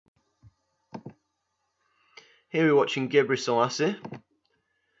Here we're watching Gebrselassie.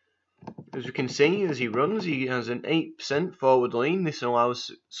 As we can see, as he runs, he has an 8% forward lean. This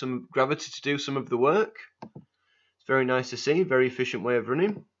allows some gravity to do some of the work. It's very nice to see, very efficient way of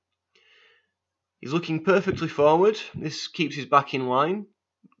running. He's looking perfectly forward. This keeps his back in line.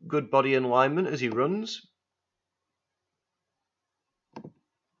 Good body alignment as he runs.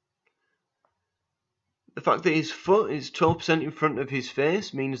 The fact that his foot is 12% in front of his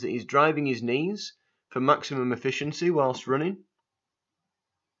face means that he's driving his knees for maximum efficiency whilst running.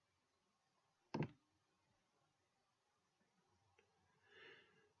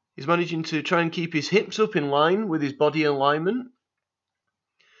 He's managing to try and keep his hips up in line with his body alignment.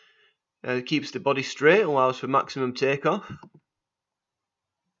 Keeps the body straight, allows for maximum takeoff.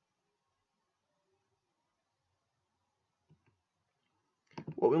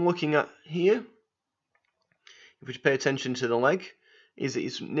 What we're looking at here, if we pay attention to the leg, is that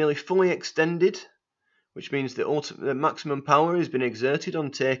it's nearly fully extended, which means the maximum power has been exerted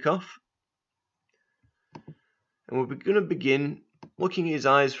on takeoff. And we're going to begin looking at his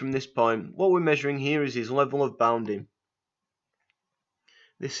eyes from this point. What we're measuring here is his level of bounding.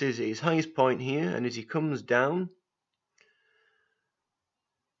 This is his highest point here, and as he comes down,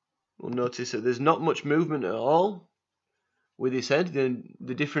 we'll notice that there's not much movement at all with his head,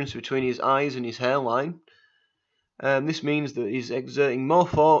 the difference between his eyes and his hairline. This means that he's exerting more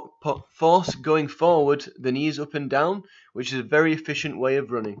force going forward than he is up and down, which is a very efficient way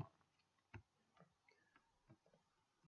of running.